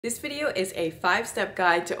This video is a 5-step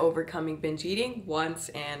guide to overcoming binge eating once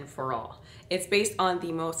and for all. It's based on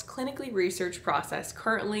the most clinically researched process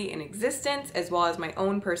currently in existence, as well as my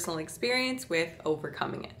own personal experience with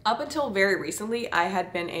overcoming it. Up until very recently, I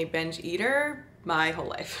had been a binge eater my whole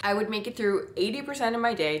life. I would make it through 80% of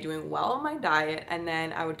my day doing well on my diet, and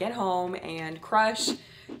then I would get home and crush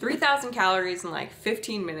 3,000 calories in like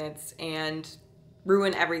 15 minutes and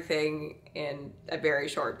ruin everything in a very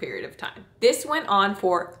short period of time. This went on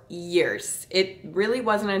for years. It really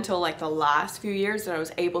wasn't until like the last few years that I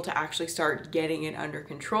was able to actually start getting it under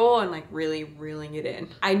control and like really reeling it in.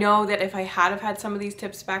 I know that if I had some of these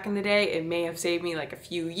tips back in the day, it may have saved me like a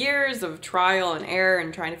few years of trial and error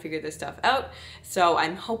and trying to figure this stuff out. So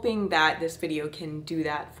I'm hoping that this video can do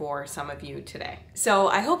that for some of you today. So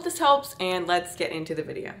I hope this helps, and let's get into the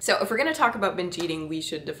video. So if we're gonna talk about binge eating, we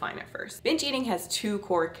should define it first. Binge eating has two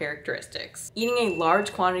core characteristics: eating a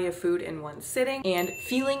large quantity of food in one sitting and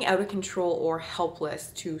feeling out of control or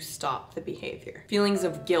helpless to stop the behavior. Feelings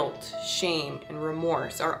of guilt, shame, and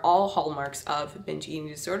remorse are all hallmarks of binge eating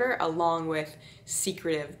disorder, along with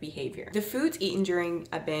secretive behavior. The foods eaten during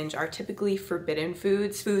a binge are typically forbidden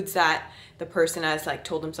foods, foods that the person has like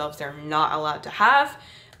told themselves they're not allowed to have.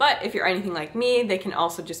 But if you're anything like me, they can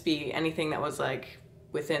also just be anything that was like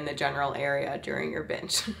within the general area during your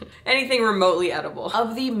binge. Anything remotely edible.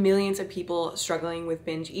 Of the millions of people struggling with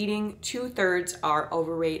binge eating, 2/3 are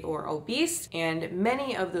overweight or obese, and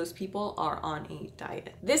many of those people are on a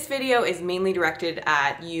diet. This video is mainly directed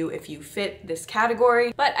at you if you fit this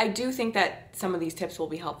category, but I do think that some of these tips will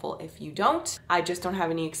be helpful if you don't. I just don't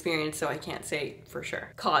have any experience, so I can't say for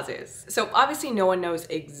sure. Causes. So obviously no one knows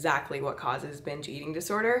exactly what causes binge eating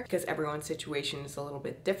disorder because everyone's situation is a little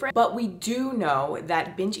bit different, but we do know that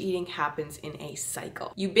binge eating happens in a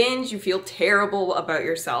cycle. You binge, you feel terrible about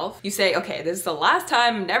yourself. You say, okay, this is the last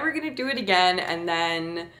time, I'm never gonna do it again, and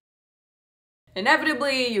then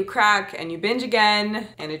inevitably you crack and you binge again,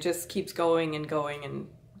 and it just keeps going and going and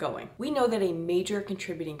going. We know that a major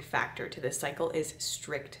contributing factor to this cycle is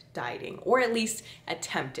strict dieting, or at least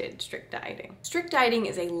attempted strict dieting. Strict dieting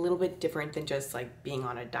is a little bit different than just like being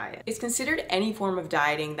on a diet. It's considered any form of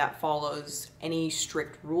dieting that follows any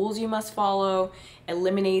strict rules you must follow,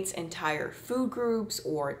 eliminates entire food groups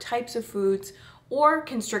or types of foods, or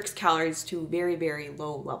constricts calories to very, very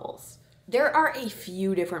low levels. There are a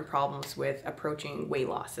few different problems with approaching weight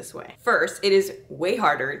loss this way. First, it is way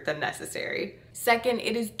harder than necessary. Second,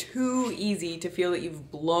 it is too easy to feel that you've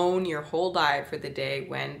blown your whole diet for the day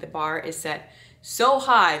when the bar is set so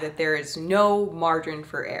high that there is no margin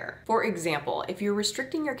for error. For example, if you're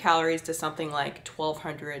restricting your calories to something like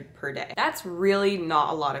 1,200 per day, that's really not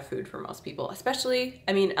a lot of food for most people, especially,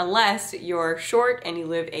 unless you're short and you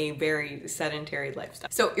live a very sedentary lifestyle.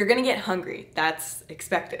 So you're gonna get hungry, that's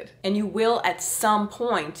expected. And you will at some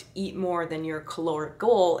point eat more than your caloric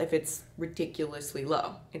goal if it's ridiculously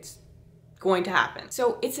low. It's going to happen.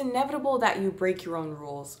 So it's inevitable that you break your own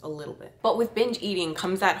rules a little bit. But with binge eating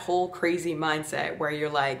comes that whole crazy mindset where you're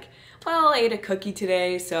like, well, I ate a cookie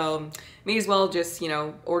today, so may as well just,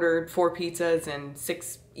 order 4 pizzas and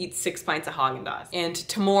eat 6 pints of Haagen-Dazs. And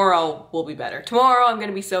tomorrow will be better. Tomorrow I'm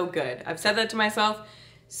gonna be so good. I've said that to myself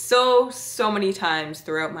so many times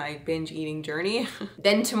throughout my binge eating journey.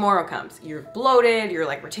 Then tomorrow comes. You're bloated, you're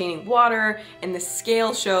like retaining water, and the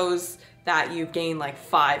scale shows that you've gained like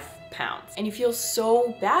 5 pounds. And you feel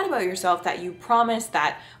so bad about yourself that you promise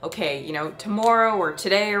that, okay, tomorrow or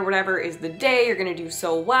today or whatever is the day you're gonna do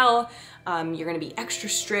so well. You're gonna be extra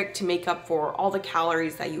strict to make up for all the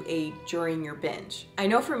calories that you ate during your binge. I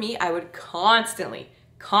know for me, I would constantly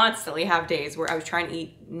have days where I was trying to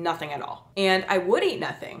eat nothing at all. And I would eat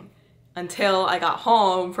nothing until I got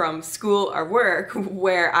home from school or work,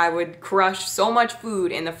 where I would crush so much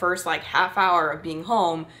food in the first like half hour of being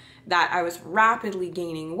home that I was rapidly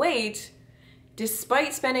gaining weight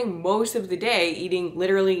despite spending most of the day eating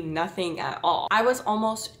literally nothing at all. I was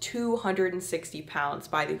almost 260 pounds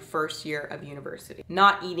by the first year of university,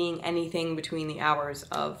 not eating anything between the hours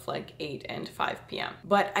of like 8 and 5 p.m.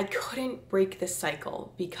 But I couldn't break the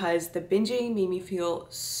cycle because the binging made me feel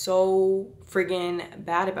so friggin'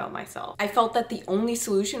 bad about myself. I felt that the only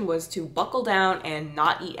solution was to buckle down and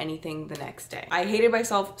not eat anything the next day. I hated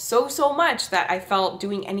myself so much that I felt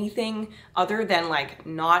doing anything other than like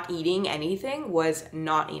not eating anything was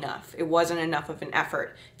not enough. It wasn't enough of an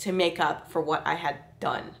effort to make up for what I had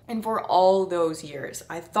done. And for all those years,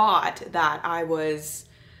 I thought that I was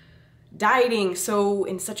dieting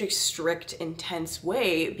in such a strict, intense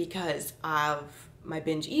way because of my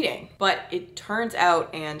binge eating. But it turns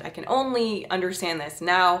out, and I can only understand this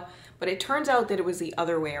now, but it turns out that it was the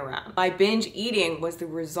other way around. My binge eating was the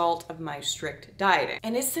result of my strict dieting.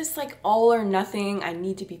 And it's this like all or nothing, I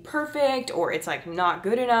need to be perfect, or it's like not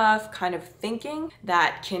good enough kind of thinking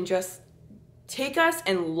that can just take us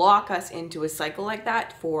and lock us into a cycle like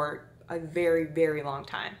that for a very, very long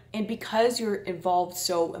time. And because you're involved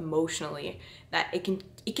so emotionally, that it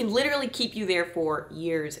can literally keep you there for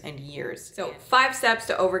years and years. So 5 steps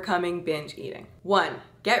to overcoming binge eating. 1,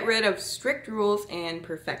 get rid of strict rules and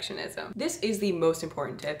perfectionism. This is the most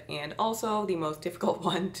important tip and also the most difficult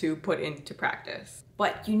one to put into practice.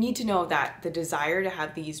 But you need to know that the desire to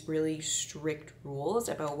have these really strict rules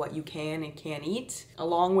about what you can and can't eat,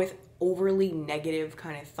 along with overly negative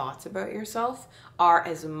kind of thoughts about yourself, are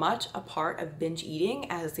as much a part of binge eating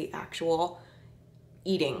as the actual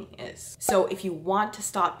eating is. So if you want to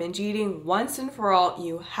stop binge eating once and for all,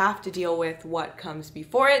 you have to deal with what comes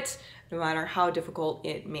before it, no matter how difficult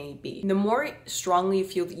it may be. The more strongly you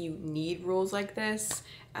feel that you need rules like this,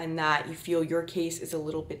 and that you feel your case is a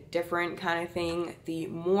little bit different kind of thing, the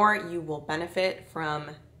more you will benefit from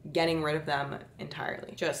getting rid of them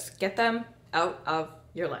entirely. Just get them out of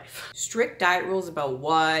your life. Strict diet rules about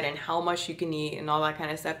what and how much you can eat and all that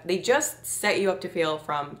kind of stuff, they just set you up to fail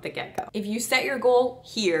from the get-go. If you set your goal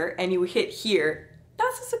here and you hit here,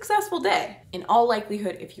 that's a successful day. In all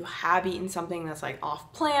likelihood, if you have eaten something that's like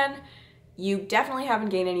off plan, you definitely haven't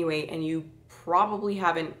gained any weight and you probably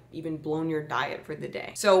haven't even blown your diet for the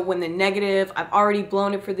day. So when the negative, I've already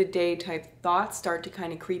blown it for the day type thoughts start to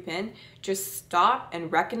kind of creep in, just stop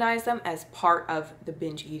and recognize them as part of the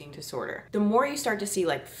binge eating disorder. The more you start to see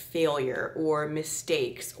like failure or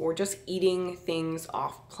mistakes or just eating things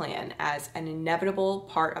off plan as an inevitable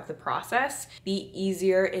part of the process, the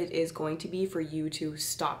easier it is going to be for you to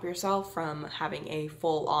stop yourself from having a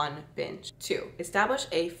full-on binge. 2, establish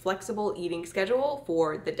a flexible eating schedule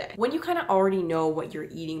for the day. When you kind of already know what your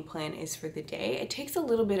eating plan is for the day, it takes a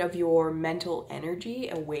little bit of your mental energy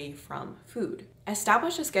away from food.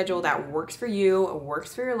 Establish a schedule that works for you,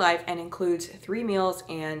 works for your life, and includes 3 meals,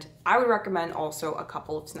 and I would recommend also a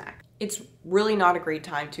couple of snacks. It's really not a great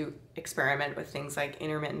time to experiment with things like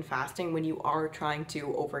intermittent fasting when you are trying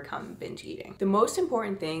to overcome binge eating. The most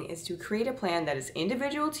important thing is to create a plan that is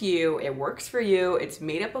individual to you, it works for you, it's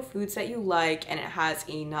made up of foods that you like, and it has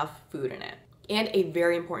enough food in it. And a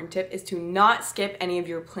very important tip is to not skip any of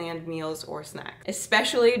your planned meals or snacks,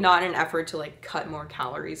 especially not in an effort to like cut more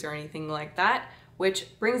calories or anything like that,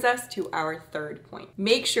 which brings us to our 3rd point.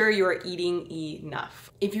 Make sure you're eating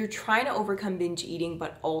enough. If you're trying to overcome binge eating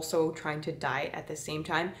but also trying to diet at the same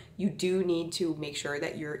time, you do need to make sure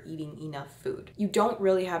that you're eating enough food. You don't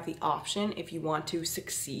really have the option if you want to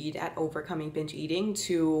succeed at overcoming binge eating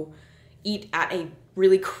to eat at a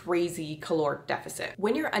really crazy caloric deficit.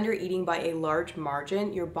 When you're under eating by a large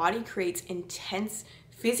margin, your body creates intense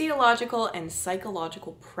physiological and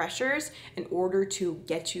psychological pressures in order to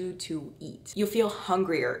get you to eat. You'll feel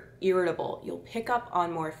hungrier, irritable, you'll pick up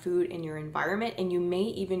on more food in your environment, and you may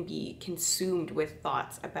even be consumed with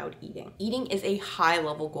thoughts about eating. Eating is a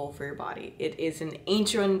high-level goal for your body. It is an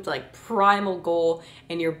ancient, like primal goal,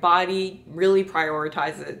 and your body really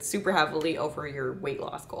prioritizes it super heavily over your weight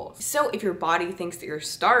loss goals. So if your body thinks that you're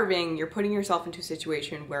starving, you're putting yourself into a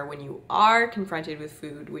situation where when you are confronted with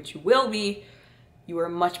food, which you will be, you are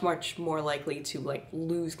much more likely to like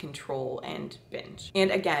lose control and binge.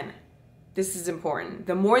 And again, this is important.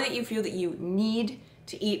 The more that you feel that you need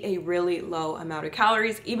to eat a really low amount of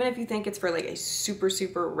calories, even if you think it's for like a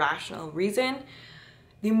super rational reason,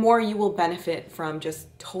 the more you will benefit from just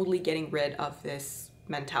totally getting rid of this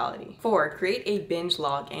mentality. 4, create a binge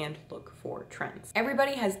log and look for trends.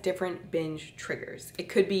 Everybody has different binge triggers. It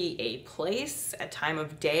could be a place, a time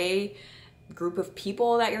of day, group of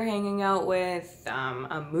people that you're hanging out with,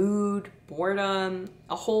 a mood, boredom,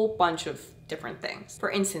 a whole bunch of different things.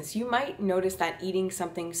 For instance, you might notice that eating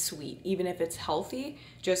something sweet, even if it's healthy,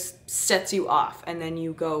 just sets you off and then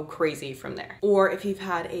you go crazy from there. Or if you've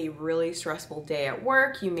had a really stressful day at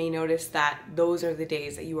work, you may notice that those are the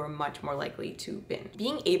days that you are much more likely to binge.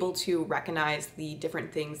 Being able to recognize the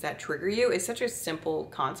different things that trigger you is such a simple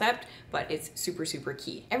concept, but it's super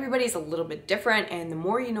key. Everybody's a little bit different, and the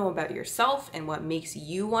more you know about yourself and what makes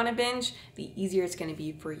you want to binge, the easier it's going to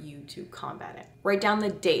be for you to combat it. Write down the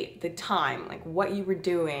date, the time, like what you were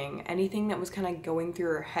doing, anything that was kind of going through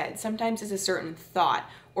your head. Sometimes it's a certain thought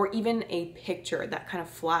or even a picture that kind of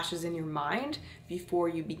flashes in your mind before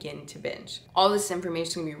you begin to binge. All this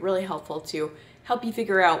information can be really helpful to help you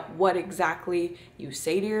figure out what exactly you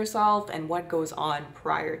say to yourself and what goes on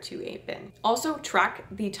prior to a binge. Also, track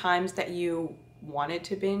the times that you wanted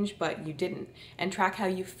to binge but you didn't, and track how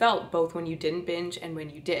you felt both when you didn't binge and when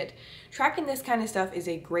you did. Tracking this kind of stuff is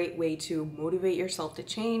a great way to motivate yourself to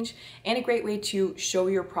change and a great way to show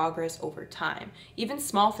your progress over time. Even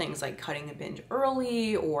small things like cutting the binge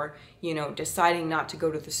early or, deciding not to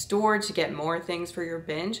go to the store to get more things for your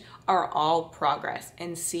binge are all progress,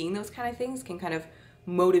 and seeing those kind of things can kind of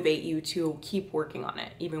motivate you to keep working on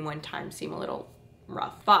it even when times seem a little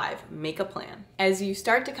rough. 5, make a plan. As you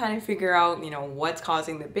start to kind of figure out, what's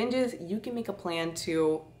causing the binges, you can make a plan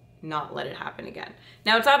to not let it happen again.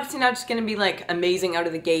 Now, it's obviously not just gonna be like amazing out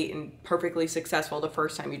of the gate and perfectly successful the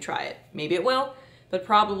first time you try it. Maybe it will, but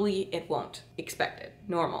probably it won't. Expect it.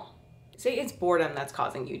 Normal. Say it's boredom that's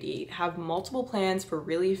causing you to eat. Have multiple plans for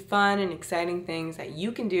really fun and exciting things that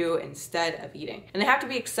you can do instead of eating. And they have to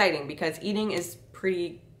be exciting because eating is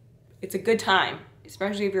it's a good time,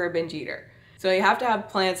 especially if you're a binge eater. So you have to have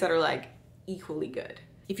plans that are like equally good.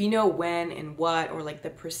 If you know when and what, or like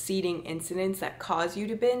the preceding incidents that cause you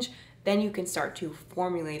to binge, then you can start to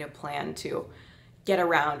formulate a plan to get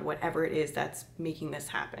around whatever it is that's making this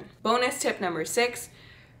happen. Bonus tip number 6,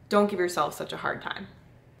 don't give yourself such a hard time.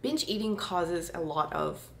 Binge eating causes a lot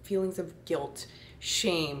of feelings of guilt,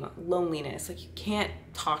 shame, loneliness. Like you can't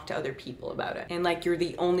talk to other people about it. And like you're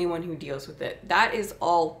the only one who deals with it. That is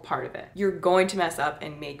all part of it. You're going to mess up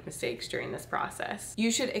and make mistakes during this process.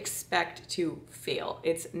 You should expect to fail.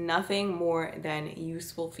 It's nothing more than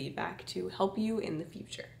useful feedback to help you in the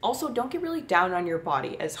future. Also, don't get really down on your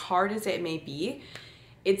body. As hard as it may be,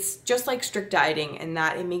 it's just like strict dieting in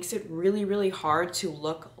that it makes it really, really hard to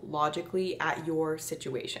look logically at your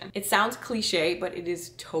situation. It sounds cliche, but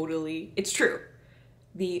it's true.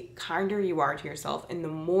 The kinder you are to yourself and the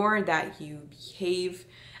more that you behave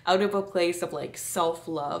out of a place of like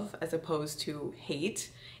self-love as opposed to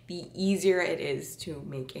hate, the easier it is to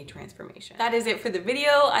make a transformation. That is it for the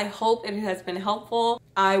video. I hope it has been helpful.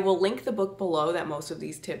 I will link the book below that most of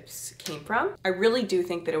these tips came from. I really do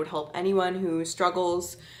think that it would help anyone who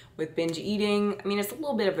struggles with binge eating. I mean, it's a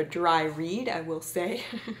little bit of a dry read, I will say,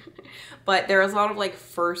 but there's a lot of like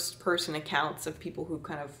first person accounts of people who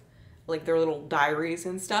kind of like their little diaries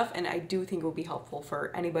and stuff, and I do think it will be helpful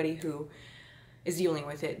for anybody who is dealing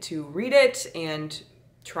with it to read it and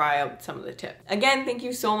try out some of the tips. Again, thank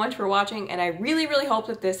you so much for watching, and I really, really hope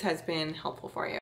that this has been helpful for you.